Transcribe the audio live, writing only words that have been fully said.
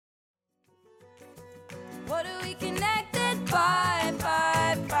we connected by.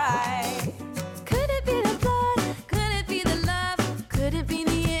 Could it be the blood? Could it be the love? Could it be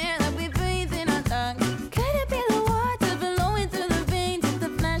the air that we breathe in our lungs? Could it be the water flowing through the veins of the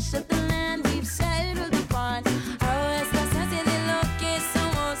flesh of the land we've settled upon?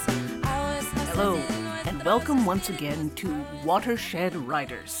 Hello, and welcome once again to Watershed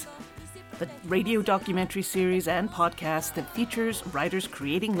Writers, the radio documentary series and podcast that features writers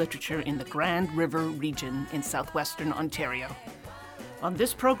creating literature in the Grand River region in southwestern Ontario. On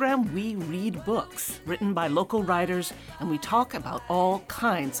this program, we read books written by local writers, and we talk about all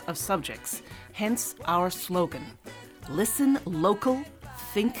kinds of subjects, hence our slogan, Listen Local,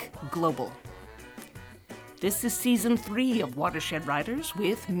 Think Global. This is Season 3 of Watershed Writers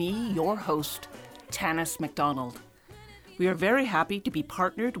with me, your host, Tanis MacDonald. We are very happy to be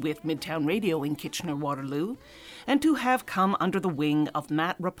partnered with Midtown Radio in Kitchener-Waterloo and to have come under the wing of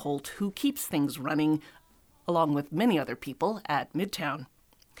Matt Rappolt, who keeps things running, along with many other people at Midtown.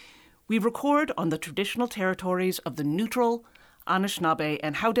 We record on the traditional territories of the neutral, Anishinaabe,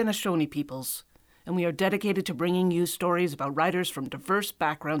 and Haudenosaunee peoples, and we are dedicated to bringing you stories about writers from diverse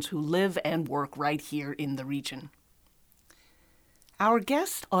backgrounds who live and work right here in the region. Our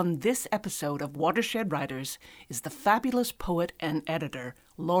guest on this episode of Watershed Writers is the fabulous poet and editor,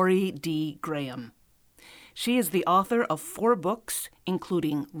 Laurie D. Graham. She is the author of 4 books,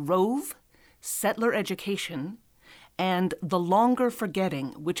 including Rove, Settler Education, and The Longer Forgetting,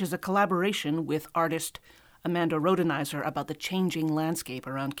 which is a collaboration with artist Amanda Rodenizer about the changing landscape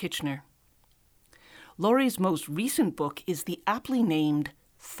around Kitchener. Laurie's most recent book is the aptly named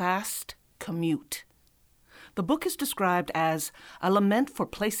Fast Commute. The book is described as a lament for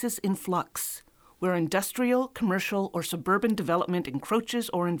places in flux, where industrial, commercial, or suburban development encroaches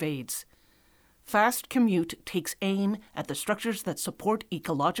or invades. Fast Commute takes aim at the structures that support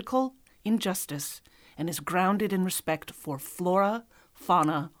ecological injustice and is grounded in respect for flora,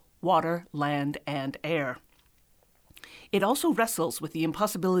 fauna, water, land, and air. It also wrestles with the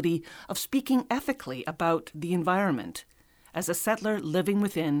impossibility of speaking ethically about the environment as a settler living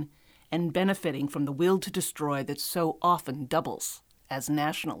within and benefiting from the will to destroy that so often doubles as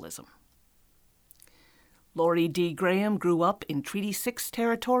nationalism. Laurie D. Graham grew up in Treaty 6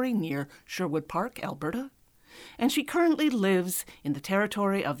 territory near Sherwood Park, Alberta, and she currently lives in the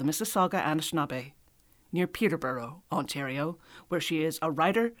territory of the Mississauga Anishinaabe, near Peterborough, Ontario, where she is a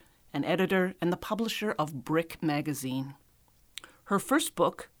writer, an editor, and the publisher of Brick magazine. Her first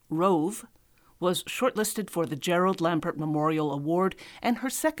book, Rove, was shortlisted for the Gerald Lampert Memorial Award, and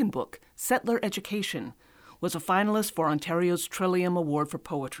her second book, Settler Education, was a finalist for Ontario's Trillium Award for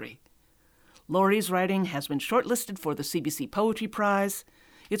Poetry. Laurie's writing has been shortlisted for the CBC Poetry Prize.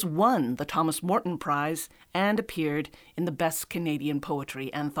 It's won the Thomas Morton Prize and appeared in the Best Canadian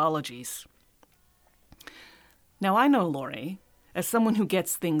Poetry anthologies. Now, I know Laurie as someone who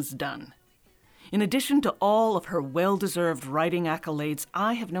gets things done. In addition to all of her well-deserved writing accolades,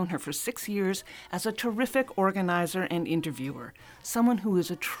 I have known her for 6 years as a terrific organizer and interviewer, someone who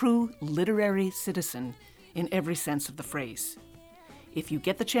is a true literary citizen in every sense of the phrase. If you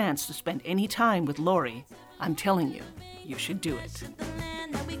get the chance to spend any time with Laurie, I'm telling you, you should do it.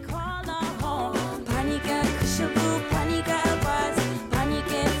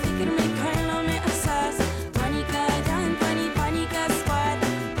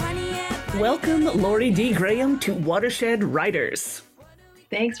 Welcome, Laurie D. Graham, to Watershed Writers.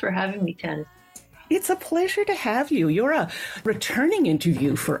 Thanks for having me, Tanis. It's a pleasure to have you. You're a returning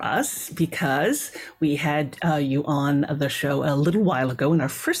interview for us because we had you on the show a little while ago in our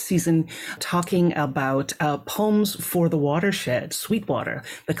first season talking about Poems for the Watershed, Sweetwater,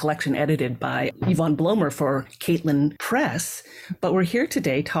 the collection edited by Yvonne Blomer for Caitlin Press. But we're here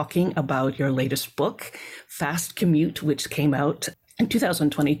today talking about your latest book, Fast Commute, which came out in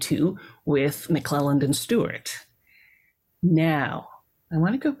 2022 with McClelland and Stewart. Now, I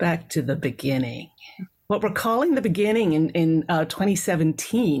want to go back to the beginning. What we're calling the beginning in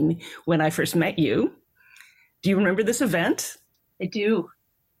 2017 when I first met you. Do you remember this event? I do.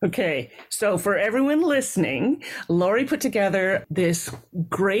 Okay, so for everyone listening, Laurie put together this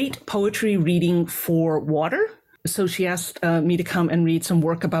great poetry reading for water. So she asked me to come and read some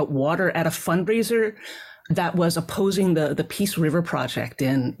work about water at a fundraiser that was opposing the Peace River project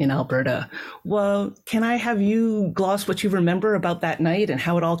in Alberta. Well, can I have you gloss what you remember about that night and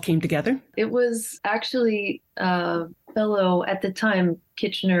how it all came together? It was actually a fellow, at the time,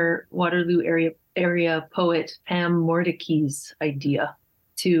 Kitchener-Waterloo area poet Pam Mordecai's idea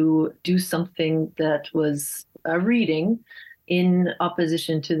to do something that was a reading in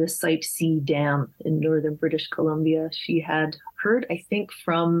opposition to the Site C Dam in northern British Columbia. She had heard, I think,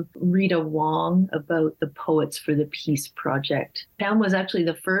 from Rita Wong about the Poets for the Peace project. Pam was actually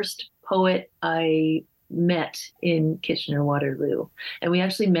the first poet I met in Kitchener-Waterloo. And we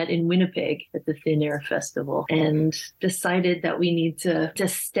actually met in Winnipeg at the Thin Air Festival and decided that we need to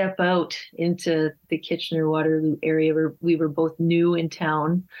step out into the Kitchener-Waterloo area where we were both new in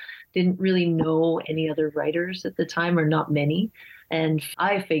town, didn't really know any other writers at the time, or not many. And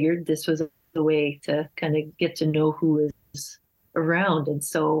I figured this was the way to kind of get to know who is around. And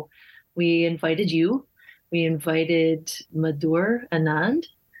so we invited you, we invited Madhur Anand,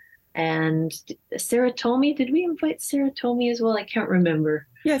 and Sarah Tomey. Did we invite Sarah Tomey as well? I can't remember.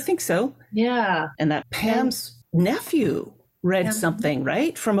 Yeah, I think so. Yeah. And that Pam's nephew read something,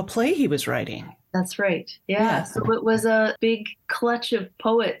 right? From a play he was writing. That's right. Yeah. So it was a big clutch of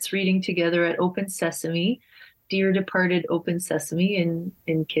poets reading together at Open Sesame, dear departed Open Sesame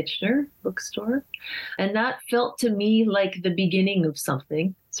in Kitchener bookstore. And that felt to me like the beginning of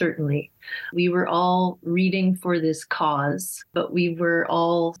something, certainly. We were all reading for this cause, but we were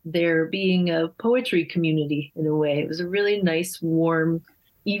all there being a poetry community in a way. It was a really nice, warm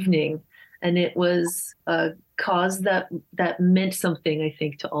evening. And it was a cause that meant something, I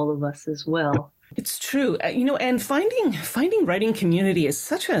think, to all of us as well. It's true. And finding writing community is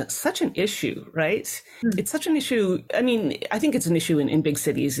such an issue, right? It's such an issue. I mean, I think it's an issue in big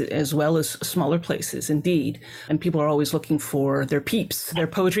cities as well as smaller places, indeed. And people are always looking for their peeps, their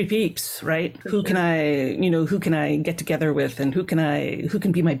poetry peeps, right? Who can I get together with, and who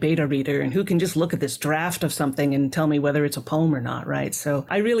can be my beta reader, and who can just look at this draft of something and tell me whether it's a poem or not, right? So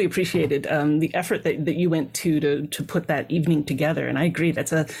I really appreciated the effort that you went to put that evening together. And I agree,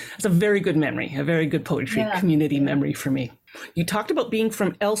 that's a very good memory. A very good poetry community memory for me. You talked about being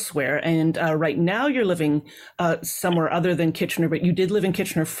from elsewhere, and right now you're living somewhere other than Kitchener, but you did live in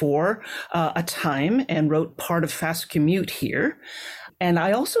Kitchener for a time and wrote part of Fast Commute here. And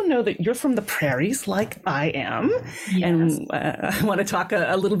I also know that you're from the prairies, like I am. Yes. And I want to talk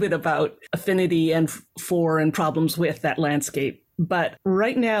a little bit about affinity and for and problems with that landscape. But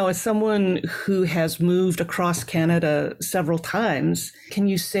right now, as someone who has moved across Canada several times, can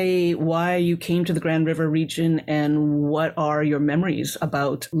you say why you came to the Grand River region and what are your memories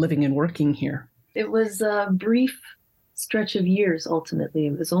about living and working here? It was a brief stretch of years, ultimately.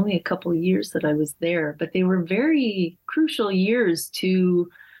 It was only a couple of years that I was there, but they were very crucial years to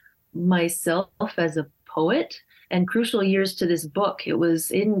myself as a poet and crucial years to this book. It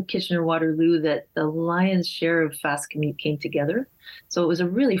was in Kitchener-Waterloo that the lion's share of Fast Commute came together. So it was a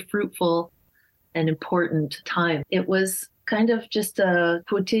really fruitful and important time. It was kind of just a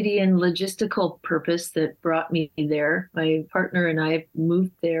quotidian logistical purpose that brought me there. My partner and I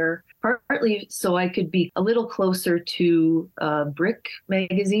moved there partly so I could be a little closer to Brick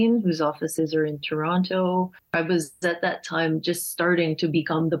magazine, whose offices are in Toronto. I was at that time just starting to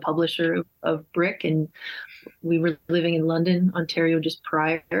become the publisher of Brick, and we were living in London, Ontario, just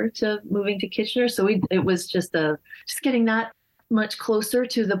prior to moving to Kitchener. So it was just getting that much closer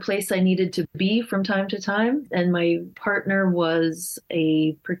to the place I needed to be from time to time. And my partner was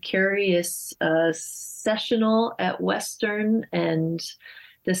a precarious sessional at Western and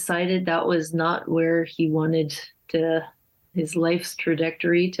decided that was not where he wanted his life's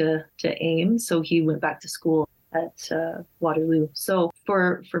trajectory to aim. So he went back to school at Waterloo. So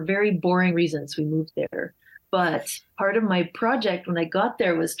for very boring reasons, we moved there. But part of my project when I got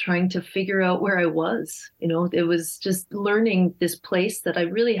there was trying to figure out where I was. It was just learning this place that I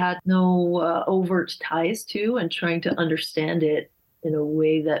really had no overt ties to and trying to understand it in a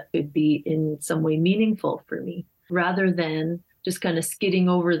way that could be in some way meaningful for me, rather than just kind of skidding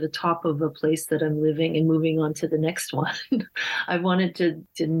over the top of a place that I'm living and moving on to the next one. I wanted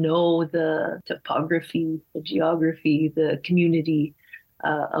to know the topography, the geography, the community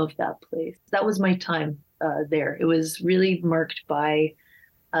of that place. That was my time there. It was really marked by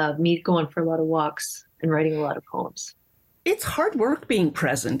me going for a lot of walks and writing a lot of poems. It's hard work being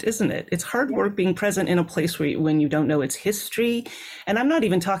present, isn't it? It's hard work being present in a place when you don't know its history. And I'm not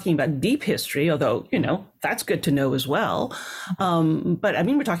even talking about deep history, although, that's good to know as well. But I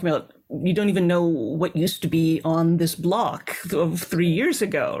mean, we're talking about you don't even know what used to be on this block of 3 years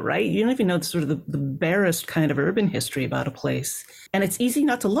ago, right? You don't even know sort of the barest kind of urban history about a place. And it's easy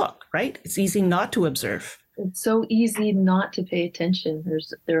not to look, right? It's easy not to observe. It's so easy not to pay attention.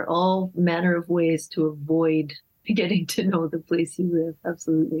 There are all manner of ways to avoid getting to know the place you live.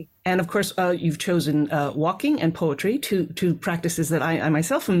 Absolutely. And of course, you've chosen walking and poetry, two practices that I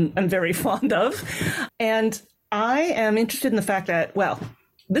myself am very fond of. And I am interested in the fact that,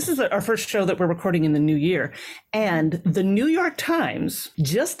 this is our first show that we're recording in the new year. And the New York Times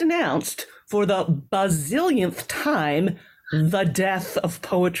just announced for the bazillionth time the death of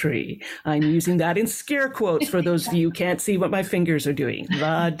poetry. I'm using that in scare quotes for those of you who can't see what my fingers are doing.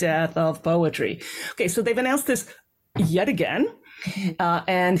 The death of poetry. Okay, so they've announced this yet again.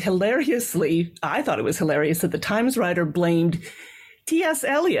 And hilariously, I thought it was hilarious that the Times writer blamed T.S.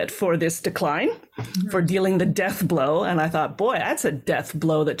 Eliot for this decline, for dealing the death blow. And I thought, boy, that's a death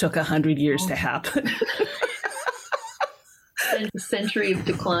blow that took 100 years to happen. A century of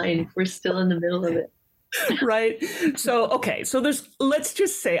decline. We're still in the middle of it. Right. So, okay. So let's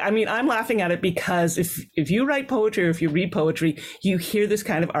just say, I mean, I'm laughing at it because if you write poetry or if you read poetry, you hear this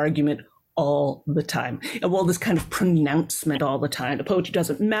kind of argument all the time. Well, this kind of pronouncement all the time. The poetry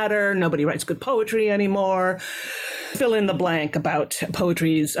doesn't matter. Nobody writes good poetry anymore. Fill in the blank about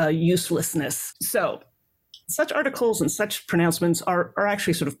poetry's uselessness. So such articles and such pronouncements are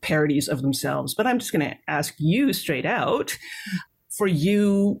actually sort of parodies of themselves. But I'm just going to ask you straight out, for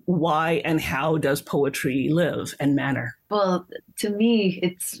you, why and how does poetry live and matter? Well, to me,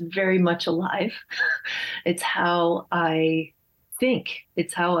 it's very much alive. It's how I think.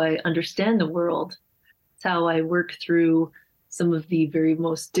 It's how I understand the world. It's how I work through some of the very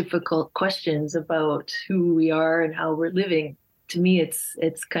most difficult questions about who we are and how we're living. To me,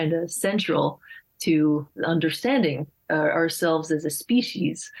 it's kind of central to understanding ourselves as a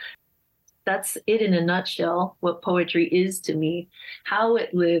species. That's it in a nutshell, what poetry is to me, how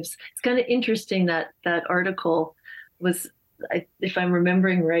it lives. It's kind of interesting that that article was, if I'm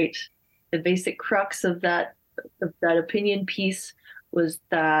remembering right, the basic crux of that opinion piece was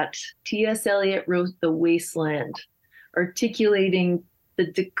that T.S. Eliot wrote The Wasteland, articulating the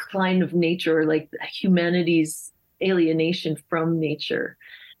decline of nature, like humanity's alienation from nature.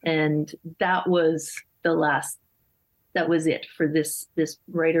 And that was it for this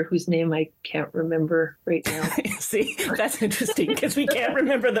writer whose name I can't remember right now. See, that's interesting because we can't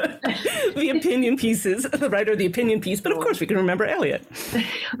remember the opinion pieces, the writer of the opinion piece, but of course we can remember Eliot.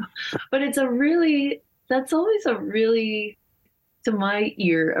 But that's always a really, to my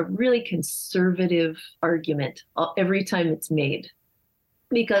ear, a really conservative argument every time it's made,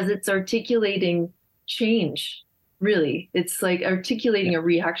 because it's articulating change, really. It's like articulating a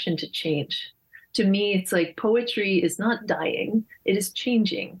reaction to change. To me, it's like poetry is not dying, it is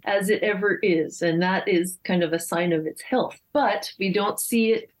changing as it ever is. And that is kind of a sign of its health. But we don't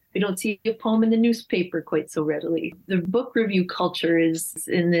see it. We don't see a poem in the newspaper quite so readily. The book review culture is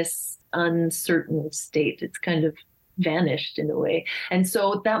in this uncertain state. It's kind of vanished in a way. And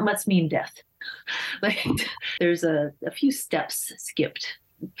so that must mean death. Like there's a few steps skipped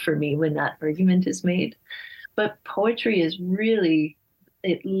for me when that argument is made. But poetry is really,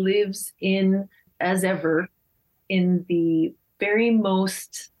 it lives in, as ever, in the very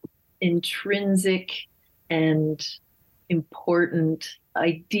most intrinsic and important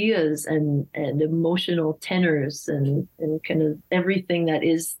ideas and emotional tenors and kind of everything that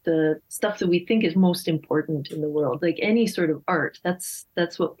is the stuff that we think is most important in the world. Like any sort of art, that's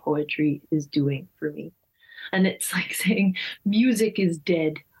what poetry is doing for me. And it's like saying music is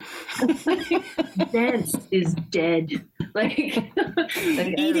dead. Dance is dead. Like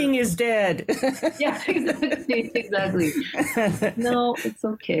eating is dead. Yeah, exactly. No, it's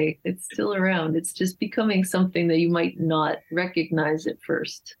okay. It's still around. It's just becoming something that you might not recognize at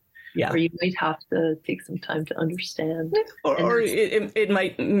first. Yeah. Or you might have to take some time to understand. Or it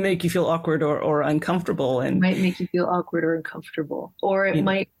might make you feel awkward or uncomfortable. And it might make you feel awkward or uncomfortable. Or it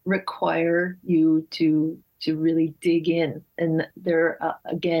might require you to really dig in. And there are,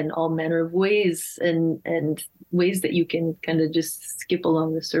 again, all manner of ways and ways that you can kind of just skip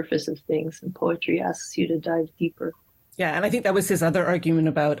along the surface of things. And poetry asks you to dive deeper. Yeah, and I think that was his other argument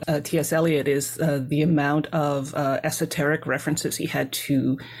about T.S. Eliot is the amount of esoteric references he had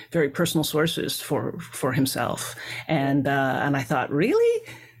to very personal sources for himself. And I thought, really?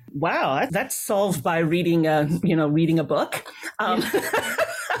 Wow, that's solved by reading a book.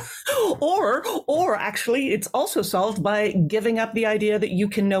 Or actually, it's also solved by giving up the idea that you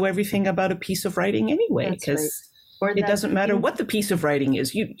can know everything about a piece of writing anyway, because it doesn't matter what the piece of writing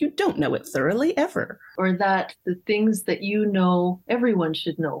is. You don't know it thoroughly ever. Or that the things that you know, everyone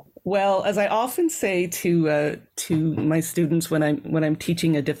should know. Well, as I often say to my students when I'm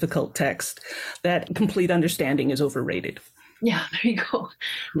teaching a difficult text, that complete understanding is overrated. Yeah, there you go.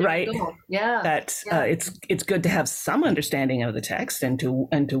 Right. Yeah. It's good to have some understanding of the text and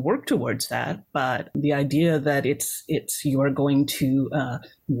to work towards that. But the idea that it's you are going to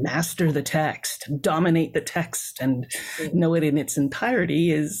master the text, dominate the text, and know it in its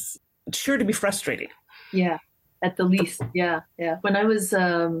entirety is sure to be frustrating. Yeah. At the least, yeah, yeah. When I was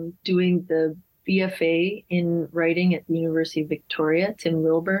doing the BFA in writing at the University of Victoria, Tim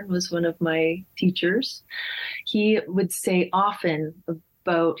Lilburn was one of my teachers. He would say often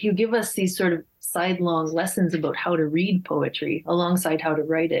about, he would give us these sort of sidelong lessons about how to read poetry alongside how to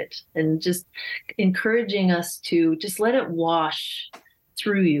write it, and just encouraging us to just let it wash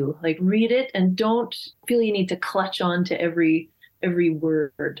through you, like read it and don't feel you need to clutch on to every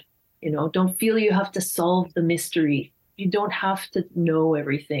word. Don't feel you have to solve the mystery. You don't have to know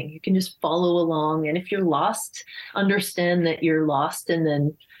everything. You can just follow along. And if you're lost, understand that you're lost and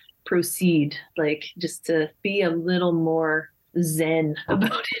then proceed, like just to be a little more zen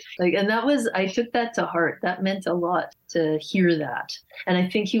about it. I took that to heart. That meant a lot to hear that. And I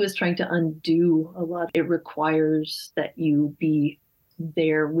think he was trying to undo a lot. It requires that you be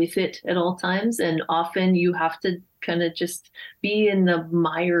there with it at all times. And often you have to kind of just be in the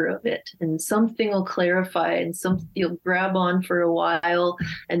mire of it, and something will clarify and you'll grab on for a while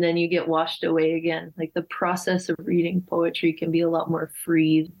and then you get washed away again. Like the process of reading poetry can be a lot more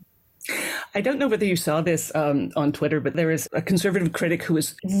free. I don't know whether you saw this on Twitter, but there is a conservative critic who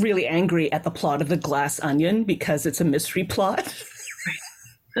is really angry at the plot of The Glass Onion because it's a mystery plot.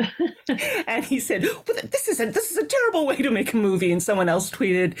 And he said, well, this is a terrible way to make a movie. And someone else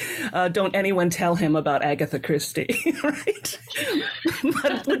tweeted, don't anyone tell him about Agatha Christie, right?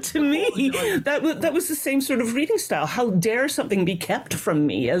 But to me, that was the same sort of reading style. How dare something be kept from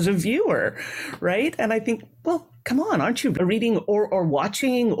me as a viewer, right? And I think, well, come on, aren't you reading or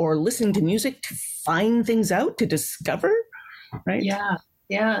watching or listening to music to find things out, to discover, right? Yeah,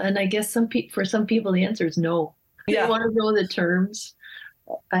 yeah. And I guess for some people, the answer is no. Yeah. They want to know the terms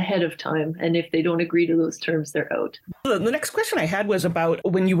ahead of time, and if they don't agree to those terms, they're out. The next question I had was about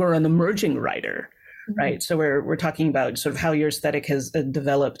when you were an emerging writer, right? So we're talking about sort of how your aesthetic has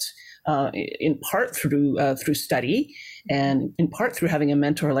developed in part through study, and in part through having a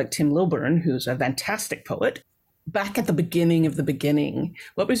mentor like Tim Lilburn, who's a fantastic poet. Back at the beginning of the beginning,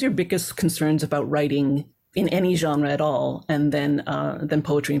 what was your biggest concerns about writing in any genre at all, and then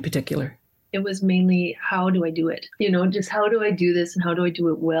poetry in particular? It was mainly, how do I do it? Just how do I do this, and how do I do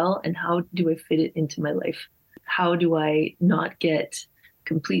it well, and how do I fit it into my life? How do I not get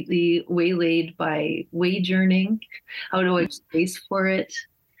completely waylaid by wage earning? How do I have space for it?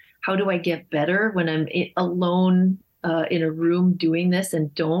 How do I get better when I'm alone in a room doing this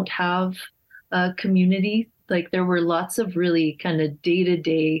and don't have a community? Like, there were lots of really kind of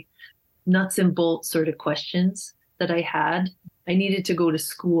day-to-day nuts and bolts sort of questions that I had. I needed to go to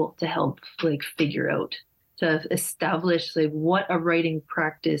school to help figure out, to establish what a writing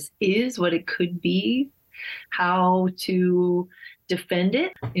practice is, what it could be, how to defend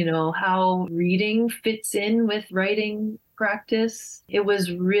it, how reading fits in with writing practice. It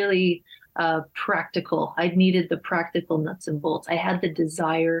was really practical. I needed the practical nuts and bolts. I had the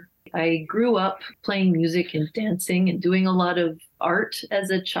desire. I grew up playing music and dancing and doing a lot of art as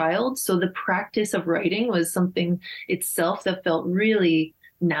a child. So the practice of writing was something itself that felt really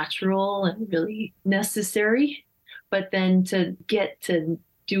natural and really necessary. But then to get to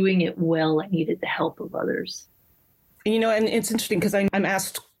doing it well, I needed the help of others. And it's interesting because I'm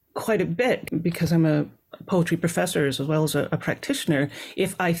asked quite a bit, because I'm a poetry professor as well as a practitioner,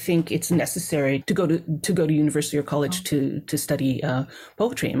 if I think it's necessary to go to university or college to study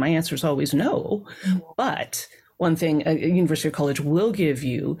poetry. And my answer is always no. But one thing a university or college will give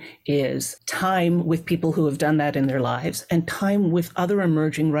you is time with people who have done that in their lives, and time with other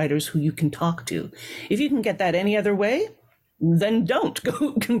emerging writers who you can talk to. If you can get that any other way, then don't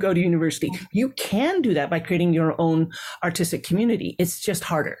go to university. You can do that by creating your own artistic community. It's just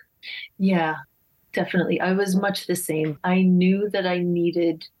harder. Yeah, definitely. I was much the same. I knew that I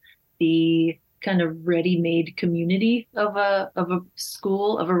needed the kind of ready-made community of a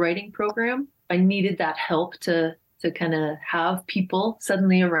school, of a writing program. I needed that help to kind of have people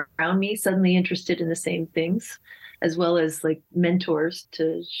suddenly around me, suddenly interested in the same things, as well as mentors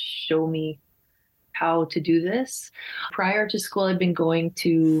to show me how to do this. Prior to school, I'd been going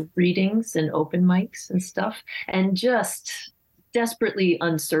to readings and open mics and stuff, and just desperately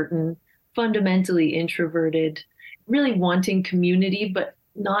uncertain, fundamentally introverted, really wanting community, but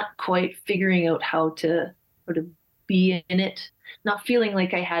not quite figuring out how to be in it, not feeling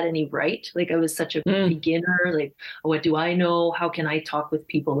like I had any right. I was such a beginner, what do I know? How can I talk with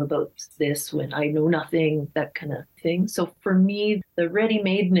people about this when I know nothing, that kind of thing. So for me, the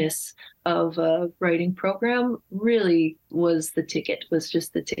ready-madeness of a writing program really was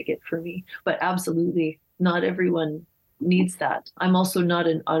just the ticket for me. But absolutely, not everyone needs that. I'm also not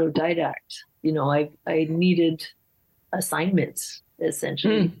an autodidact. I needed assignments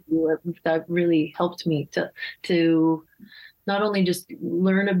essentially. That really helped me to not only just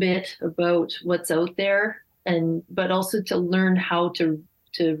learn a bit about what's out there, but also to learn how to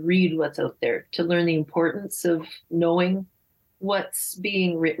read what's out there, to learn the importance of knowing what's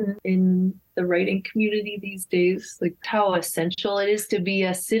being written in the writing community these days, like how essential it is to be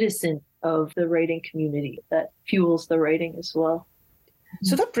a citizen of the writing community that fuels the writing as well.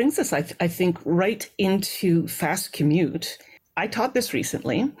 So that brings us, I think, right into Fast Commute. I taught this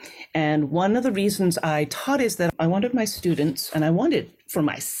recently, and one of the reasons I taught is that I wanted my students, and I wanted for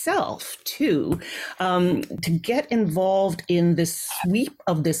myself too, to get involved in this sweep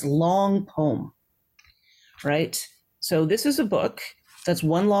of this long poem, right? So this is a book that's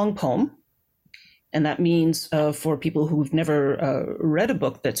one long poem. And that means for people who've never read a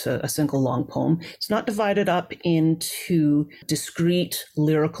book that's a single long poem, it's not divided up into discrete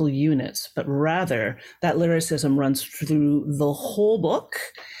lyrical units, but rather that lyricism runs through the whole book.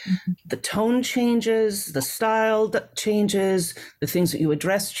 Mm-hmm. The tone changes, the style changes, the things that you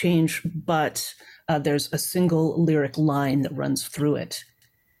address change, but there's a single lyric line that runs through it.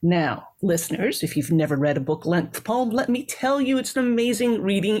 Now, listeners, if you've never read a book-length poem, let me tell you it's an amazing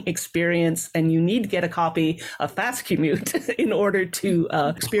reading experience, and you need to get a copy of Fast Commute in order to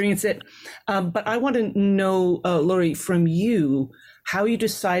experience it. But I want to know, Laurie, from you, how you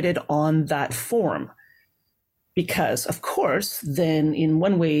decided on that form. Because, of course, then in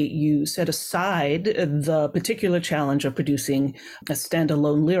one way you set aside the particular challenge of producing a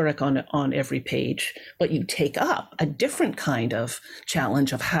standalone lyric on every page, but you take up a different kind of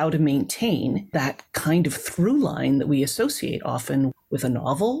challenge of how to maintain that kind of through line that we associate often with a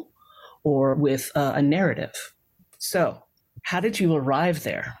novel or with a narrative. So how did you arrive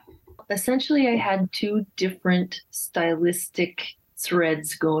there? Essentially, I had two different stylistic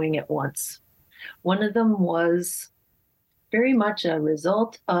threads going at once. One of them was very much a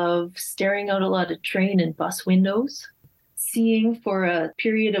result of staring out a lot of train and bus windows, seeing for a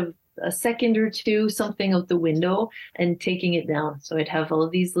period of a second or two something out the window and taking it down. So I'd have all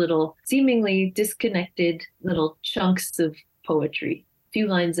of these little seemingly disconnected little chunks of poetry, a few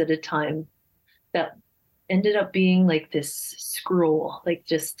lines at a time, that ended up being like this scroll, like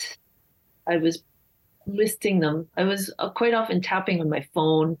just, I was listing them. I was quite often tapping on my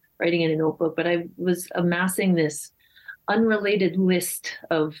phone, writing in a notebook, but I was amassing this unrelated list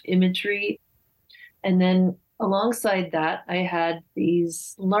of imagery. And then alongside that, I had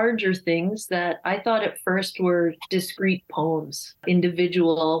these larger things that I thought at first were discrete poems,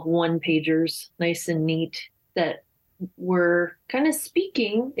 individual one-pagers, nice and neat, that were kind of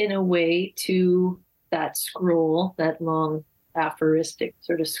speaking in a way to that scroll, that long aphoristic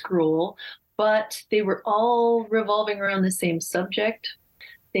sort of scroll, but they were all revolving around the same subject.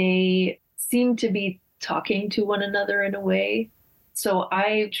 They seemed to be talking to one another in a way. So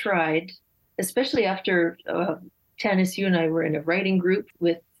I tried, especially after Tanis, you and I were in a writing group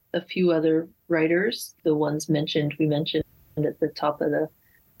with a few other writers, the ones we mentioned at the top of the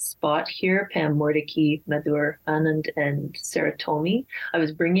spot here, Pam Mordecai, Madhur Anand, and Sarah Tomi. I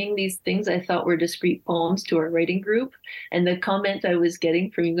was bringing these things I thought were discrete poems to our writing group. And the comment I was getting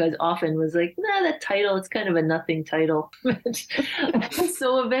from you guys often was like, nah, that title, it's kind of a nothing title.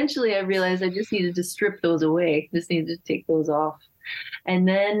 So eventually I realized I just needed to strip those away, just needed to take those off. And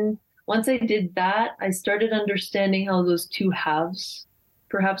then once I did that, I started understanding how those two halves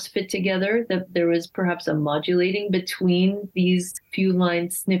perhaps fit together, that there was perhaps a modulating between these few line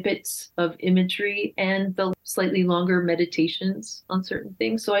snippets of imagery and the slightly longer meditations on certain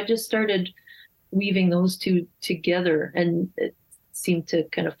things. So I just started weaving those two together, and it seemed to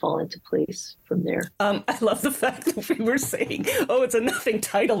kind of fall into place from there. I love the fact that we were saying, oh, it's a nothing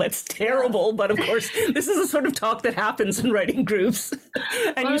title, that's terrible. But of course, this is a sort of talk that happens in writing groups.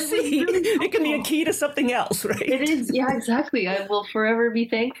 And well, you see, really it can be a key to something else, right? It is. Yeah, exactly. I will forever be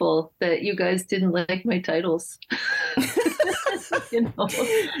thankful that you guys didn't like my titles.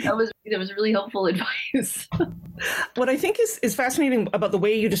 That was really helpful advice. What I think is fascinating about the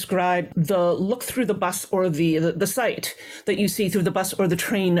way you describe the look through the bus or the sight that you see through the bus or the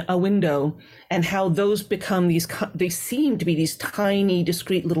train window, and how those become they seem to be these tiny,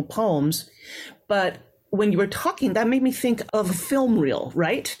 discrete little poems. But when you were talking, that made me think of a film reel,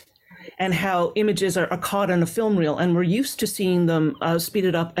 right? And how images are caught on a film reel, and we're used to seeing them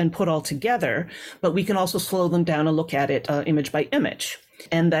speeded up and put all together, but we can also slow them down and look at it image by image.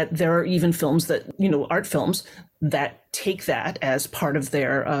 And that there are even films that, art films that take that as part of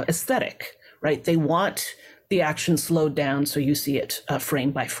their aesthetic, right? They want the action slowed down so you see it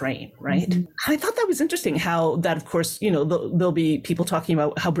frame by frame, right? I thought that was interesting how that, of course, there'll be people talking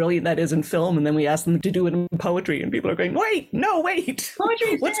about how brilliant that is in film, and then we ask them to do it in poetry, and people are going, wait,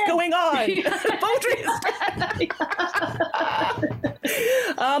 what's dead. going on? Poetry is dead.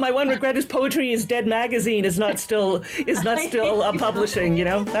 My one regret is Poetry is Dead magazine is not still publishing,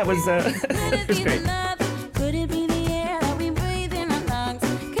 that was it was great.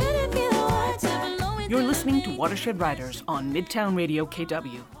 You're listening to Watershed Riders on Midtown Radio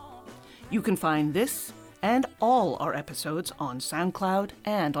KW. You can find this and all our episodes on SoundCloud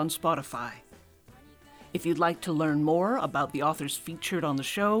and on Spotify. If you'd like to learn more about the authors featured on the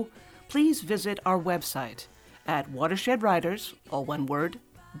show, please visit our website at watershedriders, all one word,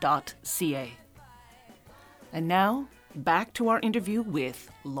 .ca. And now, back to our interview with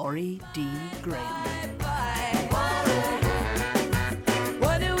Laurie D. Graham.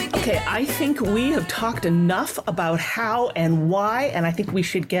 Okay, I think we have talked enough about how and why, and I think we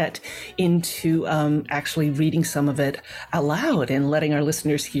should get into actually reading some of it aloud and letting our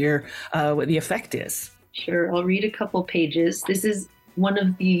listeners hear what the effect is. Sure, I'll read a couple pages. This is one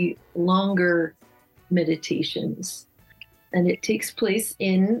of the longer meditations, and it takes place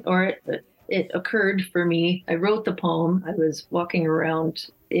it occurred for me. I wrote the poem. I was walking around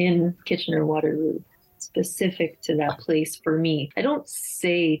in Kitchener-Waterloo, specific to that place for me. I don't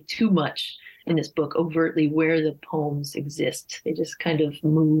say too much in this book overtly where the poems exist. They just kind of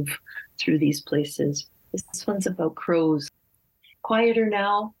move through these places. This one's about crows. Quieter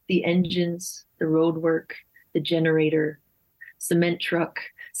now, the engines, the roadwork, the generator, cement truck,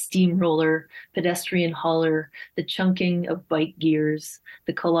 steamroller, pedestrian hauler, the chunking of bike gears,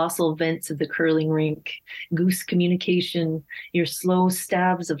 the colossal vents of the curling rink, goose communication, your slow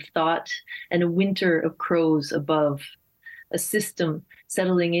stabs of thought, and a winter of crows above. A system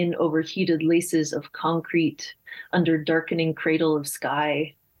settling in over heated laces of concrete, under darkening cradle of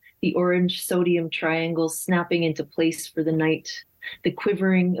sky, the orange sodium triangles snapping into place for the night, the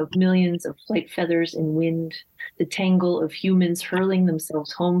quivering of millions of flight feathers in wind, the tangle of humans hurling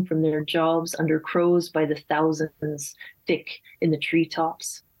themselves home from their jobs under crows by the thousands, thick in the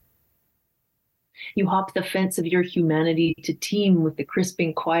treetops. You hop the fence of your humanity to teem with the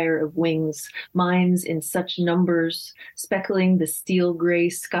crisping choir of wings, minds in such numbers, speckling the steel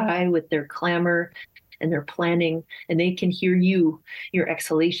gray sky with their clamor and their planning, and they can hear you, your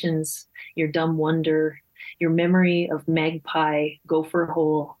exhalations, your dumb wonder, your memory of magpie, gopher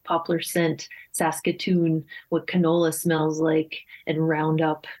hole, poplar scent, Saskatoon, what canola smells like, and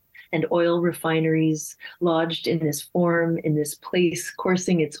Roundup, and oil refineries lodged in this form, in this place,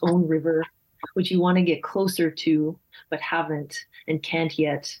 coursing its own river, which you want to get closer to, but haven't and can't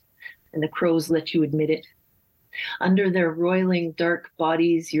yet, and the crows let you admit it. Under their roiling dark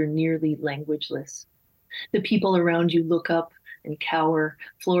bodies, you're nearly languageless. The people around you look up and cower,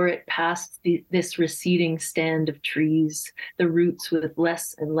 floor it past this receding stand of trees, the roots with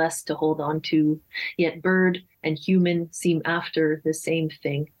less and less to hold on to. Yet bird and human seem after the same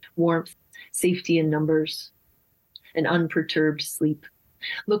thing, warmth, safety in numbers, an unperturbed sleep.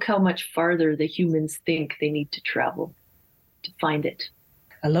 Look how much farther the humans think they need to travel to find it.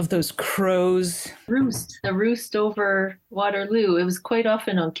 I love those crows. The roost over Waterloo. It was quite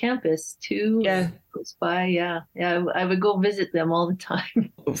often on campus too. Yeah. Close by, yeah. I would go visit them all the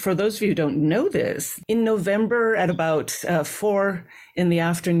time. For those of you who don't know this, in November at about 4 in the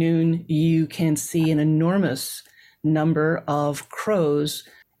afternoon, you can see an enormous number of crows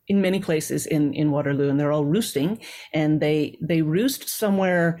in many places in Waterloo, and they're all roosting, and they roost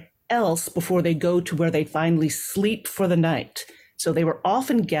somewhere else before they go to where they finally sleep for the night. So they were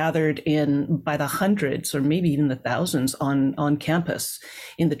often gathered in by the hundreds or maybe even the thousands on campus,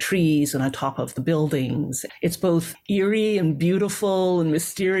 in the trees and on top of the buildings. It's both eerie and beautiful and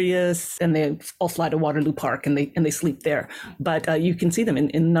mysterious, and they all fly to Waterloo Park and they sleep there. But you can see them in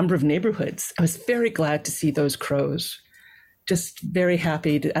a number of neighborhoods. I was very glad to see those crows. Just very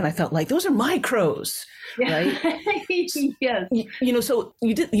happy, and I felt like those are my crows, right? Yes. So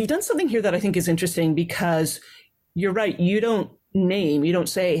you've done something here that I think is interesting, because you're right. You don't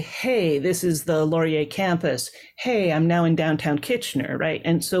say, hey, this is the Laurier campus. Hey, I'm now in downtown Kitchener, right?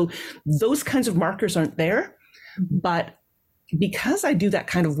 And so those kinds of markers aren't there. But because I do that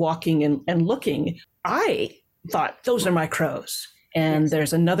kind of walking and looking, I thought those are my crows. And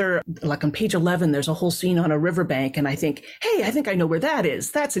there's another, like on page 11, there's a whole scene on a riverbank. And I think, hey, I think I know where that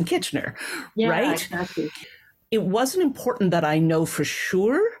is. That's in Kitchener, right? Exactly. It wasn't important that I know for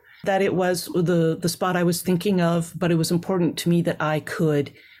sure that it was the spot I was thinking of, but it was important to me that I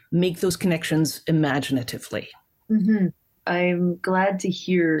could make those connections imaginatively. Mm-hmm. I'm glad to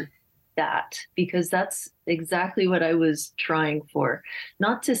hear that, because that's exactly what I was trying for.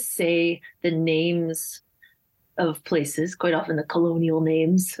 Not to say the names of places, quite often the colonial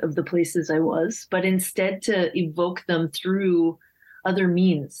names of the places I was, but instead to evoke them through other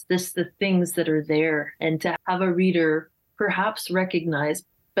means, the things that are there, and to have a reader perhaps recognize,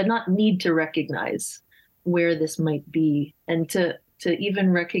 but not need to recognize where this might be, and to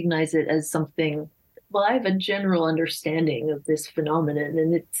even recognize it as something. Well, I have a general understanding of this phenomenon,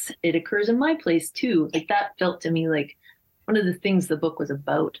 and it occurs in my place too. Like, that felt to me like one of the things the book was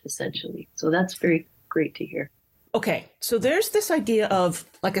about, essentially. So that's very great to hear. Okay, so there's this idea of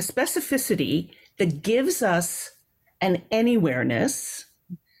like a specificity that gives us an anywhereness,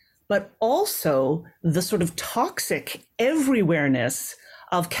 but also the sort of toxic everywhereness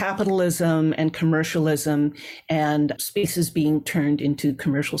of capitalism and commercialism and spaces being turned into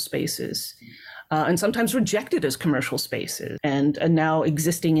commercial spaces. And sometimes rejected as commercial spaces, and now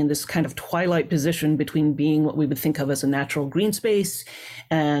existing in this kind of twilight position between being what we would think of as a natural green space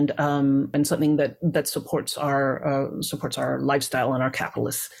and something that supports our lifestyle and our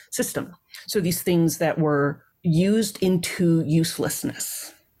capitalist system. So these things that were used into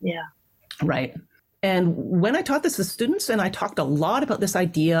uselessness. Yeah. Right. And when I taught this to students, and I talked a lot about this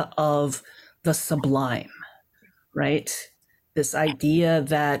idea of the sublime, right? This idea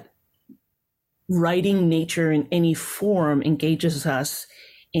that writing nature in any form engages us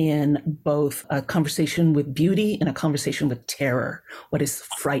in both a conversation with beauty and a conversation with terror, what is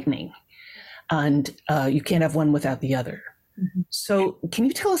frightening. And you can't have one without the other. Mm-hmm. So can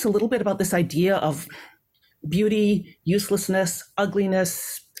you tell us a little bit about this idea of beauty, uselessness,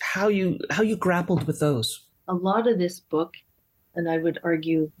 ugliness, how you grappled with those? A lot of this book, and I would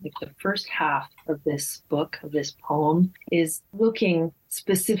argue like the first half of this book, of this poem, is looking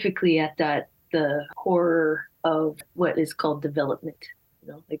specifically at the horror of what is called development,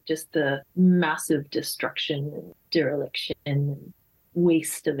 like just the massive destruction and dereliction and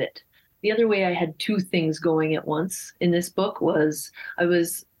waste of it. The other way I had two things going at once in this book was I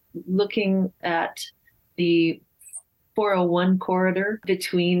was looking at the 401 corridor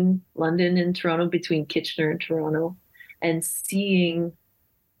between London and Toronto, between Kitchener and Toronto, and seeing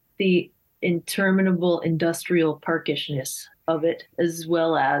the interminable industrial parkishness of it, as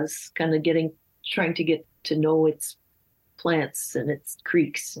well as kind of trying to get to know its plants and its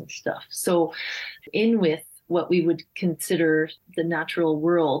creeks and stuff. So in with what we would consider the natural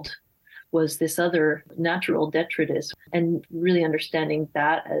world was this other natural detritus, and really understanding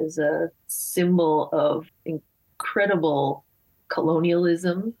that as a symbol of incredible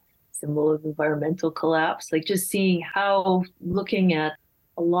colonialism, symbol of environmental collapse, like just seeing how, looking at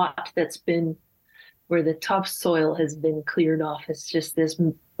a lot that's been, where the topsoil has been cleared off, it's just this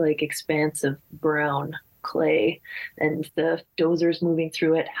like expanse of brown clay, and the dozers moving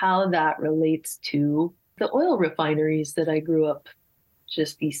through it, how that relates to the oil refineries that I grew up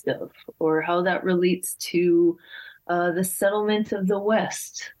just east of, or how that relates to the settlement of the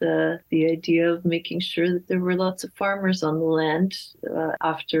West, the idea of making sure that there were lots of farmers on the land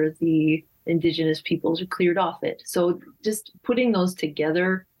after the indigenous peoples were cleared off it. So just putting those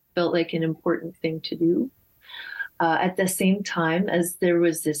together felt like an important thing to do. At the same time as there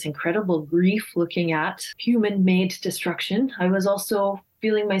was this incredible grief looking at human-made destruction, I was also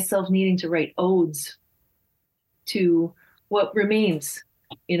feeling myself needing to write odes to what remains,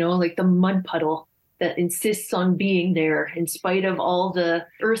 like the mud puddle that insists on being there in spite of all the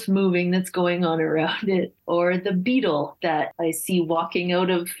earth moving that's going on around it, or the beetle that I see walking out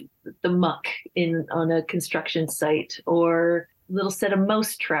of the muck on a construction site, or a little set of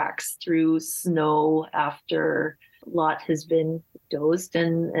mouse tracks through snow after lot has been dozed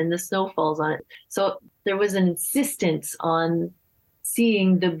and the snow falls on it. So there was an insistence on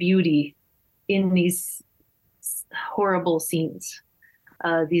seeing the beauty in these horrible scenes,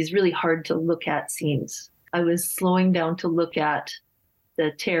 these really hard to look at scenes. I was slowing down to look at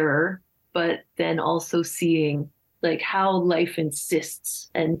the terror, but then also seeing like how life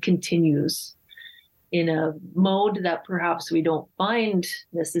insists and continues in a mode that perhaps we don't find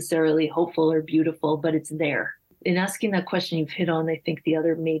necessarily hopeful or beautiful, but it's there. In asking that question, you've hit on, I think, the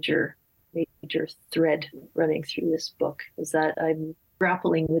other major thread running through this book is that I'm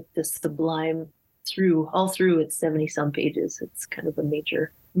grappling with the sublime all through its 70-some pages. It's kind of a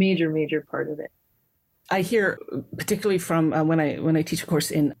major part of it. I hear, particularly from when I teach a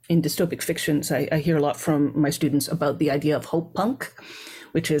course in dystopic fictions, I hear a lot from my students about the idea of hope punk,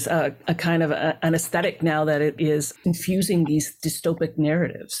 which is a kind of an aesthetic now that it is infusing these dystopic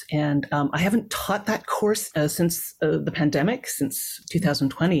narratives. And I haven't taught that course since the pandemic, since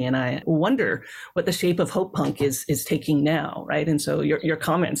 2020. And I wonder what the shape of hope punk is taking now, right? And so your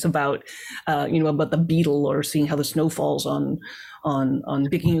comments about, about the beetle or seeing how the snow falls on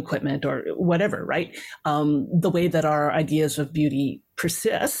digging equipment or whatever, right? The way that our ideas of beauty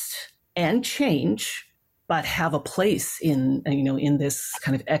persist and change, but have a place in this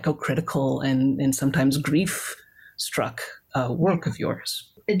kind of eco-critical and sometimes grief-struck work of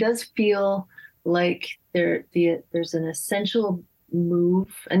yours. It does feel like there's an essential move,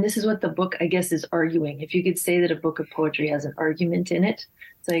 and this is what the book, I guess, is arguing. If you could say that a book of poetry has an argument in it,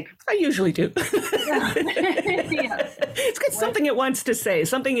 it's like... I usually do. Yeah. Yeah. It's got something it wants to say,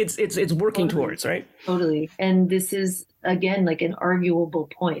 something it's working towards, right? Totally. And this is, again, like an arguable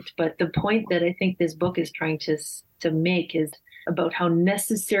point. But the point that I think this book is trying to make is about how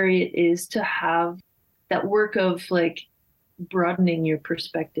necessary it is to have that work of like broadening your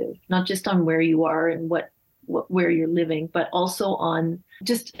perspective, not just on where you are and where you're living, but also on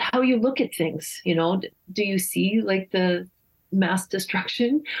just how you look at things. Do you see like the mass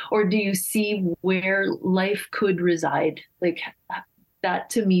destruction, or do you see where life could reside? Like that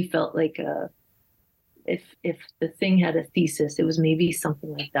to me felt like if the thing had a thesis, it was maybe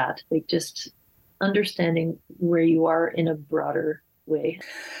something like that, like just understanding where you are in a broader way.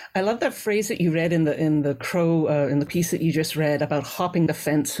 I love that phrase that you read in the Crow in the piece that you just read about hopping the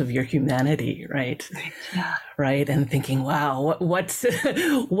fence of your humanity, right? Yeah. Right, and thinking, wow,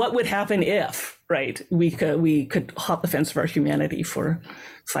 what would happen if, right, we could hop the fence of our humanity for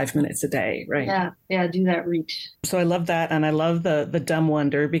 5 minutes a day, right? Yeah, do that reach. So I love that, and I love the dumb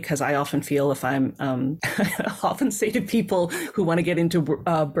wonder, because I often feel if I'm I often say to people who want to get into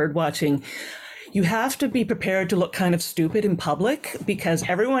bird watching, you have to be prepared to look kind of stupid in public, because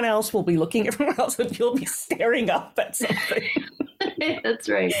everyone else will be looking everywhere else and you'll be staring up at something. That's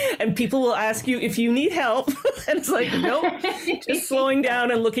right. And people will ask you if you need help. And it's like, nope, just slowing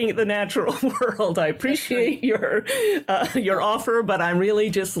down and looking at the natural world. I appreciate your offer, but I'm really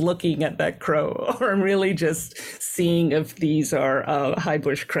just looking at that crow, or I'm really just seeing if these are high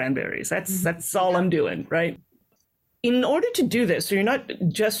bush cranberries. That's all I'm doing, right? In order to do this, so you're not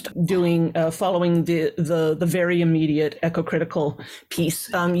just doing following the very immediate eco-critical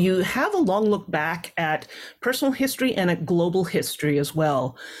piece. You have a long look back at personal history and at global history as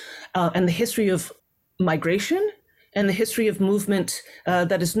well, and the history of migration and the history of movement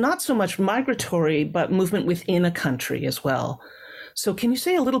that is not so much migratory, but movement within a country as well. So can you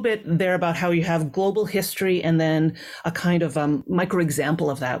say a little bit there about how you have global history and then a kind of micro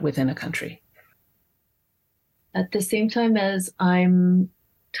example of that within a country? At the same time as I'm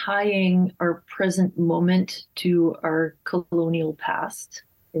tying our present moment to our colonial past,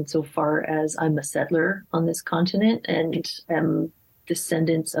 insofar as I'm a settler on this continent and am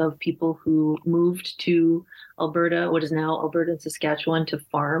descendants of people who moved to Alberta, what is now Alberta and Saskatchewan, to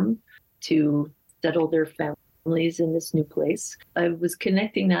farm, to settle their families in this new place. I was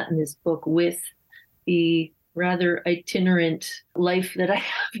connecting that in this book with the rather itinerant life that I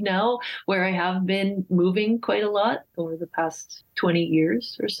have now, where I have been moving quite a lot over the past 20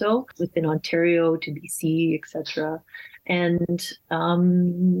 years or so, within Ontario to BC, etc. And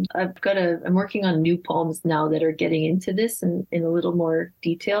I'm working on new poems now that are getting into this in a little more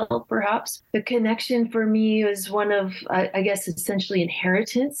detail, perhaps. The connection for me is one of, I guess, essentially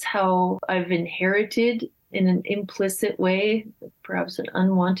inheritance, how I've inherited in an implicit way, perhaps an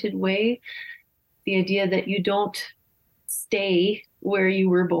unwanted way, the idea that you don't stay where you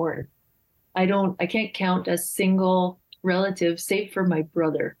were born. I can't count a single relative, save for my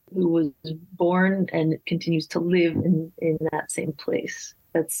brother, who was born and continues to live in that same place.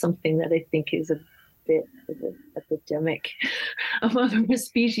 That's something that I think is a bit of an epidemic among our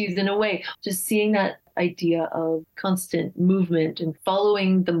species in a way. Just seeing that idea of constant movement and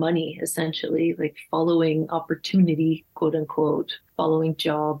following the money, essentially, like following opportunity, quote unquote, following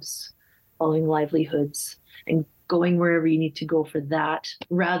jobs, following livelihoods, and going wherever you need to go for that,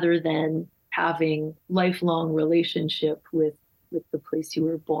 rather than having lifelong relationship with the place you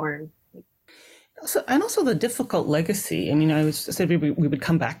were born. Also the difficult legacy. I mean, I said we would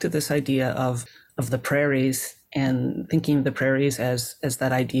come back to this idea of the prairies and thinking of the prairies as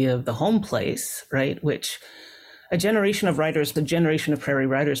that idea of the home place, right? Which a generation of writers, the generation of prairie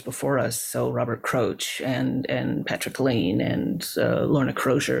writers before us, so Robert Crouch and Patrick Lane and Lorna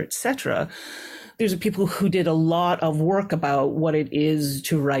Crozier, etc., There's people who did a lot of work about what it is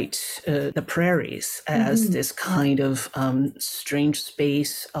to write the prairies as this kind of strange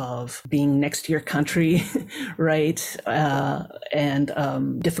space of being next to your country, right?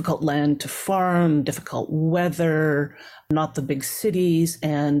 And difficult land to farm, difficult weather, not the big cities.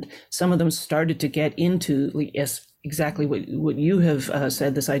 And some of them started to get into, yes, exactly what you have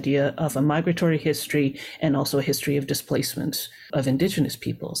said, this idea of a migratory history and also a history of displacement of Indigenous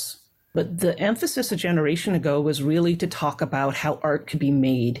peoples. But the emphasis a generation ago was really to talk about how art could be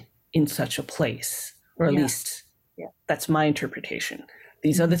made in such a place, or at least that's my interpretation.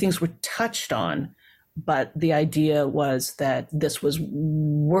 These other things were touched on, but the idea was that this was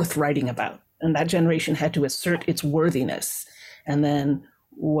worth writing about. And that generation had to assert its worthiness. And then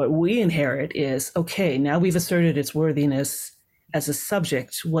what we inherit is, okay, now we've asserted its worthiness as a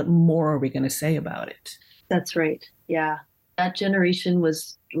subject. What more are we going to say about it? That's right. Yeah. That generation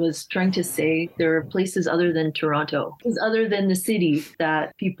was trying to say there are places other than Toronto, other than the city,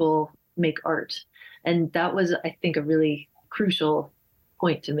 that people make art. And that was, I think, a really crucial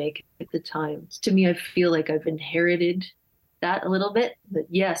point to make at the time. To me, I feel like I've inherited that a little bit. But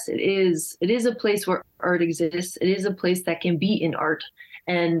yes, it is a place where art exists. It is a place that can be in art.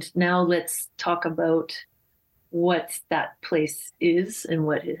 And now let's talk about what that place is and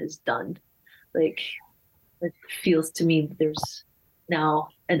what it has done. Like, it feels to me there's now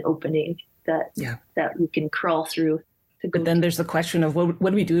an opening that we can crawl through. But then there's the question of what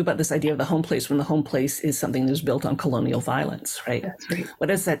do we do about this idea of the home place when the home place is something that's built on colonial violence, right? That's right. What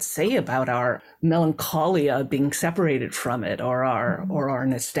does that say about our melancholia being separated from it, or our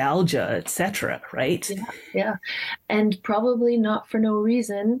nostalgia, etc., right? Yeah. And probably not for no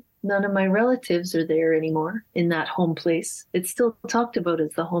reason, none of my relatives are there anymore in that home place. It's still talked about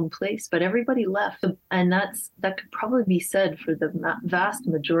as the home place, but everybody left. And that could probably be said for the vast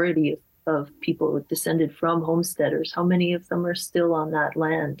majority of people descended from homesteaders. How many of them are still on that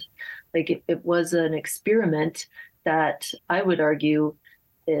land? Like, it was an experiment that I would argue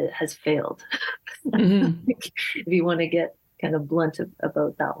it has failed. If you want to get kind of blunt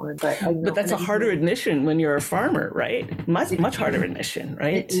about that one. But that's a harder admission when you're a farmer, right? Much harder admission,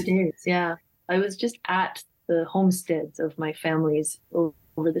 right? It is, yeah. I was just at the homesteads of my families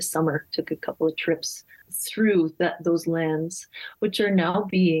over the summer, took a couple of trips through those lands, which are now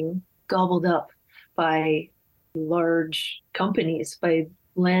being gobbled up by large companies, by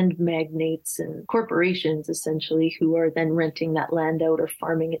land magnates and corporations, essentially, who are then renting that land out or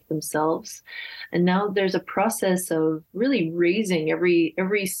farming it themselves. And now there's a process of really raising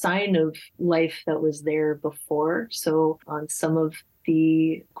every sign of life that was there before. So on some of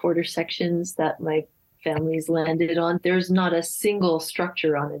the quarter sections that my family's landed on, there's not a single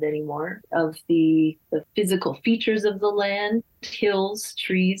structure on it anymore. Of the physical features of the land, hills,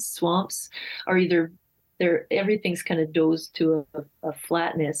 trees, swamps, are either everything's kind of dozed to a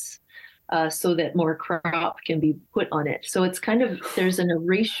flatness, so that more crop can be put on it. So it's kind of, there's an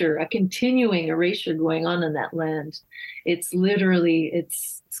erasure, a continuing erasure going on that land. It's literally,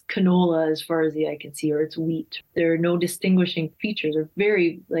 it's canola as far as the eye can see, or it's wheat. There are no distinguishing features, or